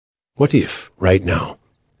What if, right now,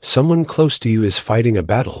 someone close to you is fighting a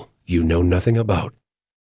battle you know nothing about?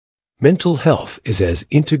 Mental health is as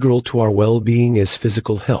integral to our well-being as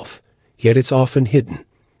physical health, yet it's often hidden,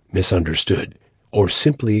 misunderstood, or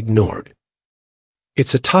simply ignored.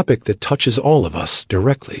 It's a topic that touches all of us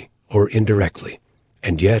directly or indirectly,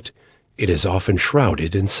 and yet it is often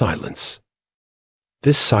shrouded in silence.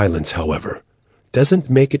 This silence, however, doesn't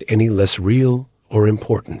make it any less real or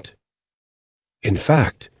important. In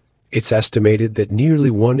fact, it's estimated that nearly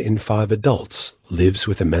 1 in 5 adults lives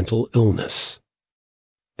with a mental illness.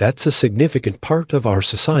 That's a significant part of our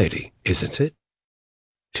society, isn't it?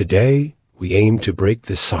 Today, we aim to break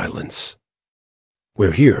this silence.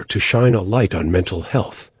 We're here to shine a light on mental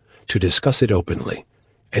health, to discuss it openly,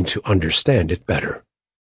 and to understand it better.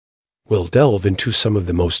 We'll delve into some of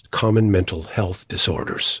the most common mental health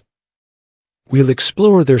disorders. We'll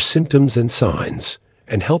explore their symptoms and signs,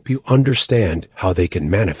 and help you understand how they can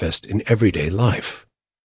manifest in everyday life.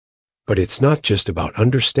 But it's not just about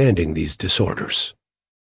understanding these disorders.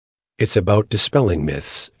 It's about dispelling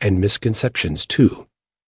myths and misconceptions too.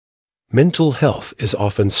 Mental health is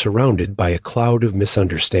often surrounded by a cloud of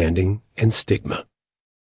misunderstanding and stigma,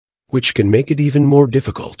 which can make it even more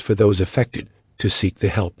difficult for those affected to seek the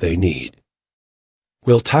help they need.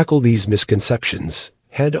 We'll tackle these misconceptions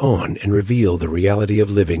head on and reveal the reality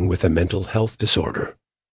of living with a mental health disorder.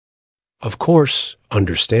 Of course,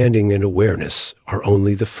 understanding and awareness are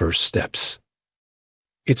only the first steps.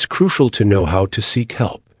 It's crucial to know how to seek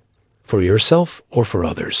help, for yourself or for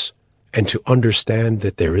others, and to understand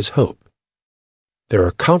that there is hope. There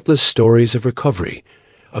are countless stories of recovery,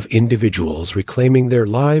 of individuals reclaiming their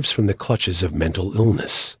lives from the clutches of mental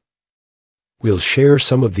illness. We'll share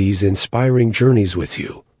some of these inspiring journeys with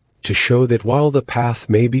you to show that while the path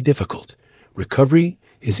may be difficult, recovery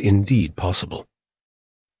is indeed possible.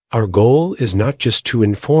 Our goal is not just to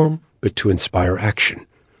inform, but to inspire action,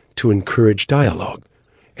 to encourage dialogue,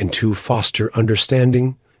 and to foster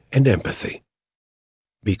understanding and empathy.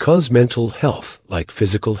 Because mental health, like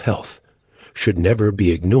physical health, should never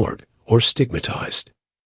be ignored or stigmatized.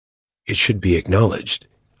 It should be acknowledged,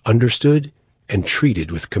 understood, and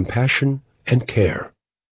treated with compassion and care.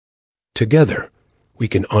 Together, we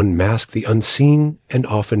can unmask the unseen and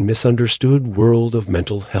often misunderstood world of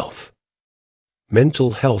mental health.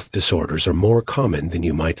 Mental health disorders are more common than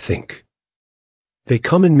you might think. They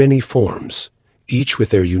come in many forms, each with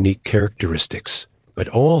their unique characteristics, but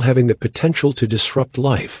all having the potential to disrupt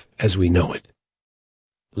life as we know it.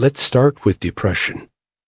 Let's start with depression.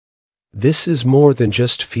 This is more than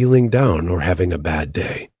just feeling down or having a bad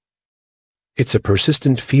day. It's a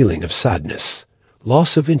persistent feeling of sadness,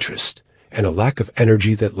 loss of interest, and a lack of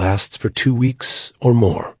energy that lasts for 2 weeks or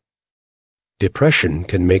more. Depression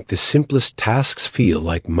can make the simplest tasks feel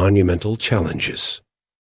like monumental challenges.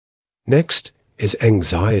 Next is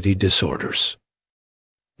anxiety disorders.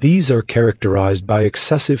 These are characterized by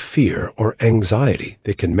excessive fear or anxiety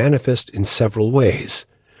that can manifest in several ways,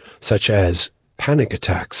 such as panic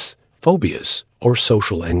attacks, phobias, or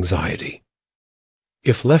social anxiety.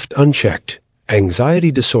 If left unchecked,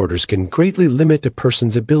 anxiety disorders can greatly limit a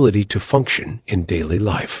person's ability to function in daily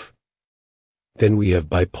life. Then we have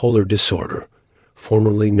bipolar disorder,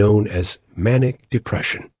 formerly known as manic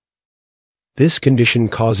depression. This condition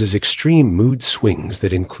causes extreme mood swings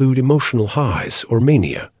that include emotional highs or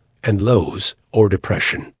mania and lows or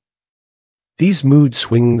depression. These mood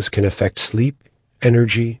swings can affect sleep,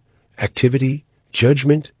 energy, activity,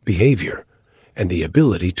 judgment, behavior, and the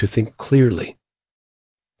ability to think clearly.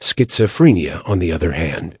 Schizophrenia, on the other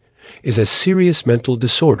hand, is a serious mental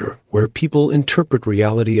disorder where people interpret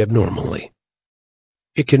reality abnormally.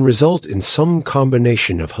 It can result in some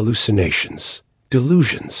combination of hallucinations,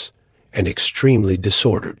 delusions, and extremely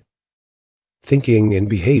disordered thinking and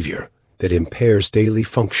behavior that impairs daily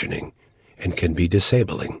functioning and can be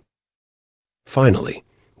disabling. Finally,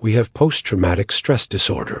 we have post-traumatic stress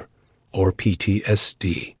disorder, or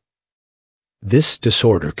PTSD. This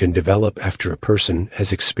disorder can develop after a person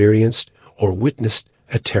has experienced or witnessed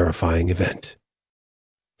a terrifying event.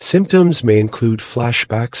 Symptoms may include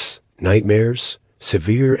flashbacks, nightmares,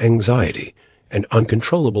 severe anxiety, and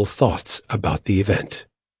uncontrollable thoughts about the event.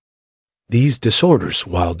 These disorders,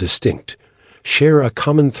 while distinct, share a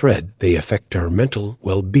common thread: they affect our mental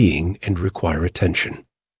well-being and require attention.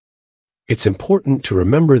 It's important to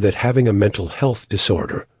remember that having a mental health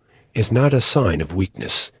disorder is not a sign of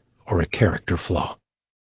weakness or a character flaw.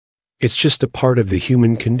 It's just a part of the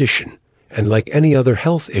human condition, and like any other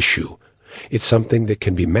health issue, it's something that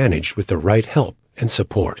can be managed with the right help and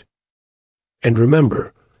support. And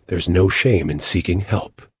remember, there's no shame in seeking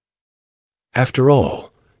help. After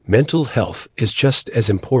all, Mental health is just as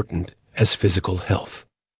important as physical health.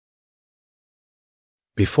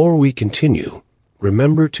 Before we continue,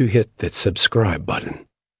 remember to hit that subscribe button.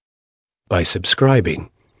 By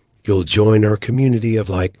subscribing, you'll join our community of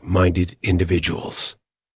like-minded individuals.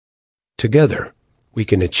 Together, we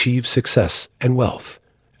can achieve success and wealth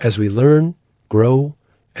as we learn, grow,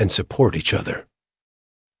 and support each other.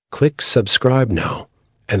 Click subscribe now,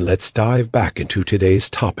 and let's dive back into today's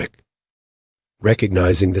topic.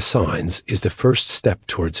 Recognizing the signs is the first step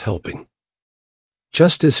towards helping.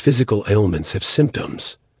 Just as physical ailments have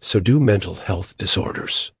symptoms, so do mental health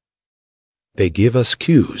disorders. They give us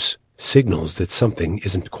cues, signals that something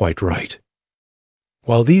isn't quite right.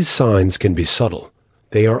 While these signs can be subtle,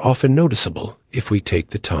 they are often noticeable if we take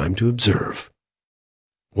the time to observe.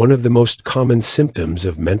 One of the most common symptoms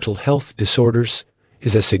of mental health disorders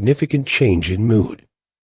is a significant change in mood.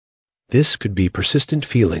 This could be persistent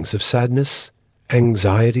feelings of sadness,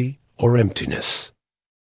 anxiety, or emptiness.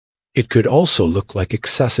 It could also look like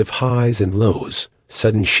excessive highs and lows,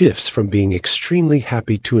 sudden shifts from being extremely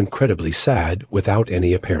happy to incredibly sad without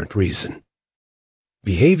any apparent reason.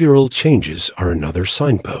 Behavioral changes are another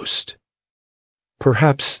signpost.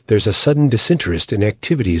 Perhaps there's a sudden disinterest in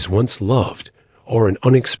activities once loved, or an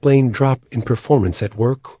unexplained drop in performance at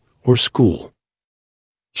work or school.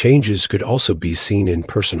 Changes could also be seen in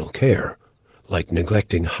personal care, like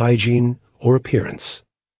neglecting hygiene or appearance.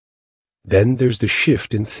 Then there's the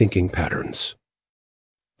shift in thinking patterns.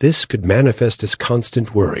 This could manifest as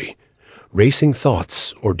constant worry, racing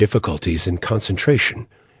thoughts, or difficulties in concentration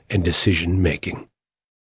and decision-making.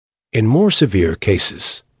 In more severe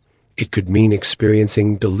cases, it could mean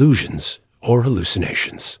experiencing delusions or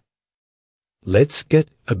hallucinations. Let's get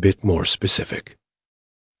a bit more specific.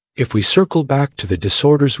 If we circle back to the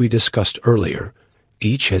disorders we discussed earlier,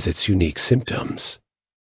 each has its unique symptoms.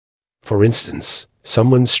 For instance,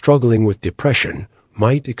 someone struggling with depression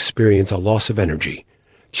might experience a loss of energy,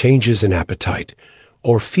 changes in appetite,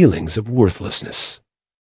 or feelings of worthlessness.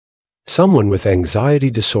 Someone with anxiety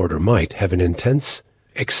disorder might have an intense,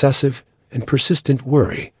 excessive, and persistent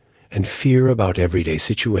worry and fear about everyday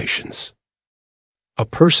situations. A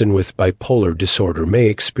person with bipolar disorder may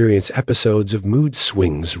experience episodes of mood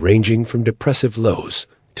swings ranging from depressive lows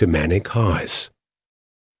to manic highs.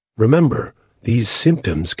 Remember, these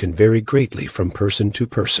symptoms can vary greatly from person to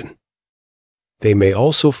person. They may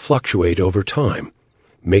also fluctuate over time,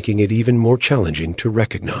 making it even more challenging to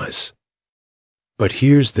recognize. But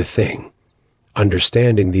here's the thing.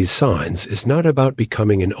 Understanding these signs is not about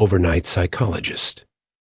becoming an overnight psychologist.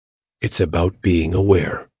 It's about being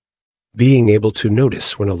aware, being able to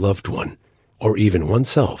notice when a loved one, or even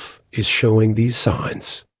oneself, is showing these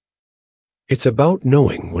signs. It's about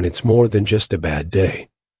knowing when it's more than just a bad day.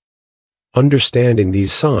 Understanding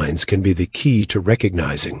these signs can be the key to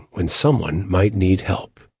recognizing when someone might need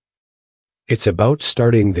help. It's about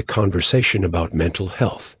starting the conversation about mental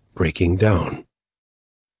health, breaking down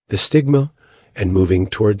the stigma, and moving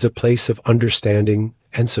towards a place of understanding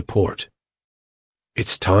and support.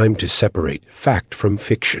 It's time to separate fact from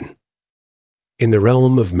fiction. In the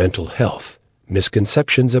realm of mental health,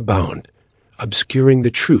 misconceptions abound, obscuring the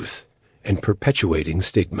truth and perpetuating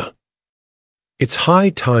stigma. It's high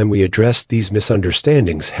time we address these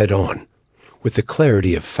misunderstandings head-on, with the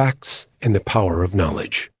clarity of facts and the power of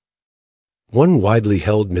knowledge. One widely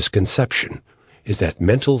held misconception is that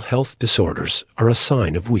mental health disorders are a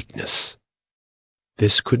sign of weakness.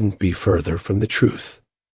 This couldn't be further from the truth.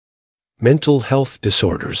 Mental health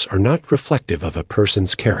disorders are not reflective of a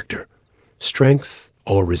person's character, strength,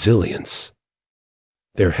 or resilience.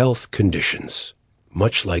 They're health conditions,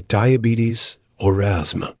 much like diabetes or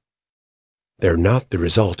asthma. They're not the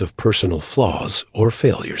result of personal flaws or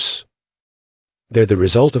failures. They're the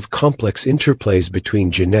result of complex interplays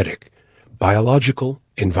between genetic, biological,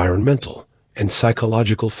 environmental, and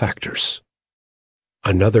psychological factors.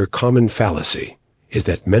 Another common fallacy is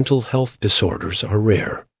that mental health disorders are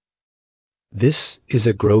rare. This is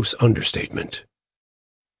a gross understatement.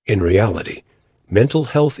 In reality, mental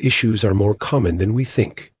health issues are more common than we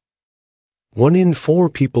think. 1 in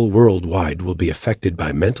 4 people worldwide will be affected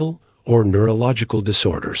by mental or neurological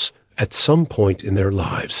disorders at some point in their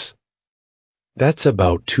lives. That's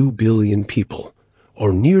about 2 billion people,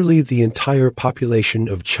 or nearly the entire population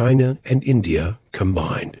of China and India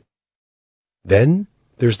combined. Then,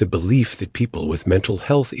 there's the belief that people with mental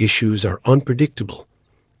health issues are unpredictable,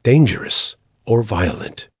 dangerous, or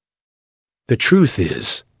violent. The truth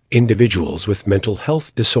is, individuals with mental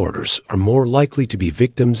health disorders are more likely to be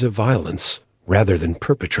victims of violence rather than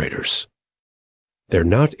perpetrators. They're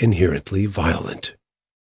not inherently violent.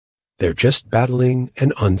 They're just battling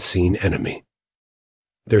an unseen enemy.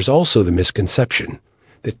 There's also the misconception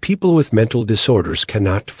that people with mental disorders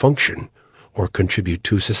cannot function or contribute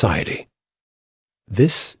to society.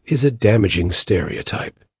 This is a damaging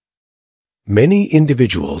stereotype. Many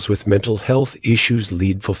individuals with mental health issues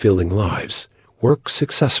lead fulfilling lives, work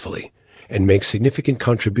successfully, and make significant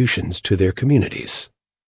contributions to their communities.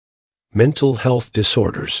 Mental health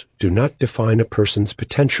disorders do not define a person's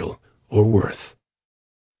potential or worth.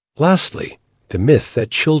 Lastly, the myth that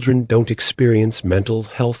children don't experience mental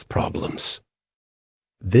health problems.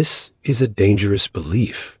 This is a dangerous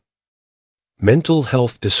belief. Mental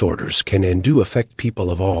health disorders can and do affect people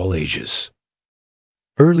of all ages.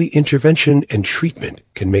 Early intervention and treatment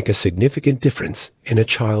can make a significant difference in a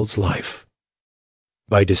child's life.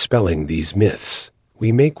 By dispelling these myths,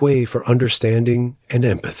 we make way for understanding and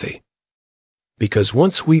empathy. Because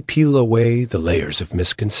once we peel away the layers of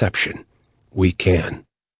misconception, we can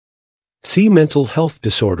see mental health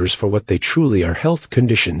disorders for what they truly are: health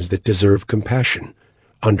conditions that deserve compassion,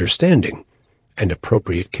 understanding, and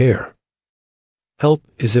appropriate care. Help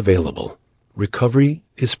is available. Recovery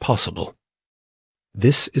is possible.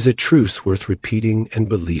 This is a truth worth repeating and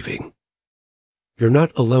believing. You're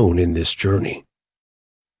not alone in this journey.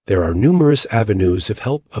 There are numerous avenues of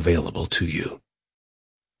help available to you.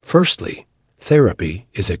 Firstly, therapy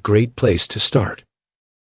is a great place to start.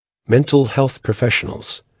 Mental health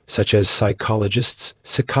professionals, such as psychologists,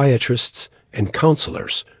 psychiatrists, and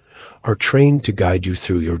counselors, are trained to guide you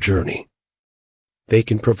through your journey. They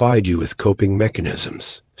can provide you with coping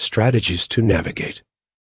mechanisms, strategies to navigate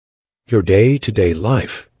your day-to-day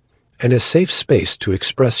life, and a safe space to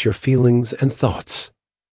express your feelings and thoughts.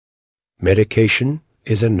 Medication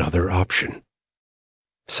is another option.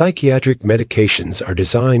 Psychiatric medications are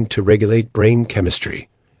designed to regulate brain chemistry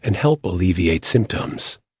and help alleviate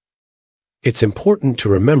symptoms. It's important to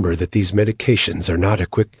remember that these medications are not a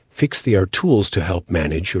quick fix. They are tools to help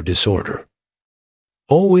manage your disorder.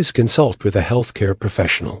 Always consult with a healthcare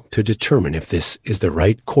professional to determine if this is the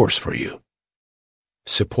right course for you.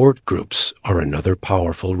 Support groups are another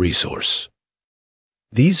powerful resource.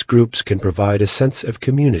 These groups can provide a sense of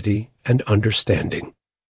community and understanding.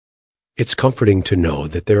 It's comforting to know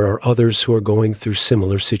that there are others who are going through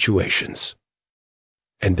similar situations,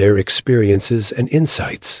 and their experiences and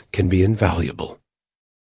insights can be invaluable.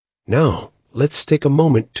 Now, let's take a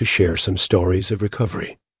moment to share some stories of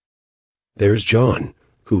recovery. There's John,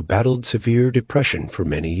 who battled severe depression for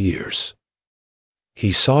many years.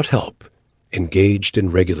 He sought help, engaged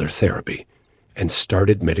in regular therapy, and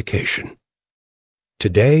started medication.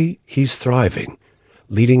 Today, he's thriving,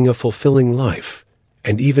 leading a fulfilling life,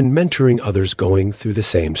 and even mentoring others going through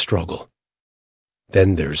the same struggle.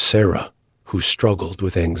 Then there's Sarah, who struggled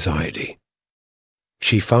with anxiety.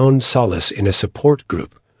 She found solace in a support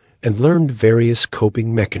group and learned various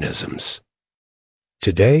coping mechanisms.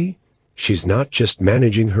 Today, she's not just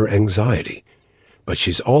managing her anxiety, but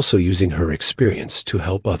she's also using her experience to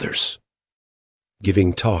help others,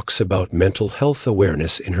 giving talks about mental health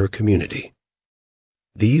awareness in her community.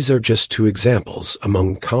 These are just two examples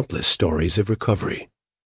among countless stories of recovery.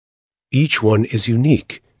 Each one is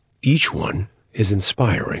unique. Each one is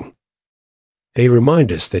inspiring. They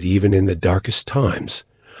remind us that even in the darkest times,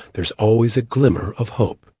 there's always a glimmer of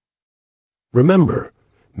hope. Remember,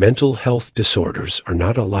 mental health disorders are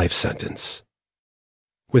not a life sentence.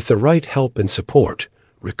 With the right help and support,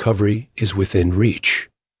 recovery is within reach.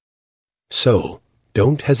 So,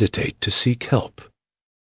 don't hesitate to seek help.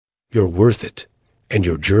 You're worth it, and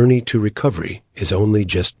your journey to recovery is only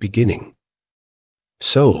just beginning.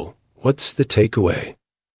 So, what's the takeaway?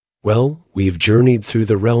 Well, we've journeyed through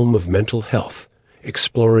the realm of mental health,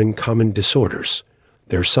 exploring common disorders,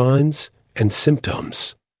 their signs and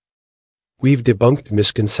symptoms. We've debunked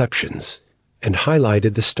misconceptions and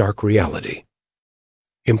highlighted the stark reality.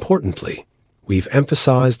 Importantly, we've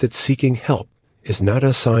emphasized that seeking help is not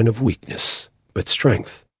a sign of weakness, but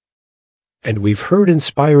strength. And we've heard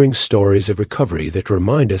inspiring stories of recovery that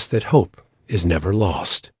remind us that hope is never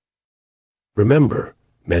lost. Remember,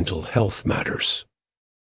 mental health matters.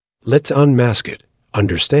 Let's unmask it,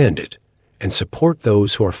 understand it, and support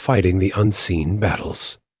those who are fighting the unseen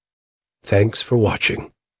battles. Thanks for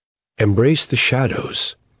watching. Embrace the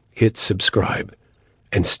shadows, hit subscribe,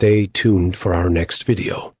 and stay tuned for our next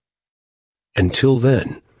video. Until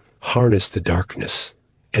then, harness the darkness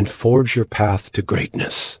and forge your path to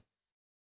greatness.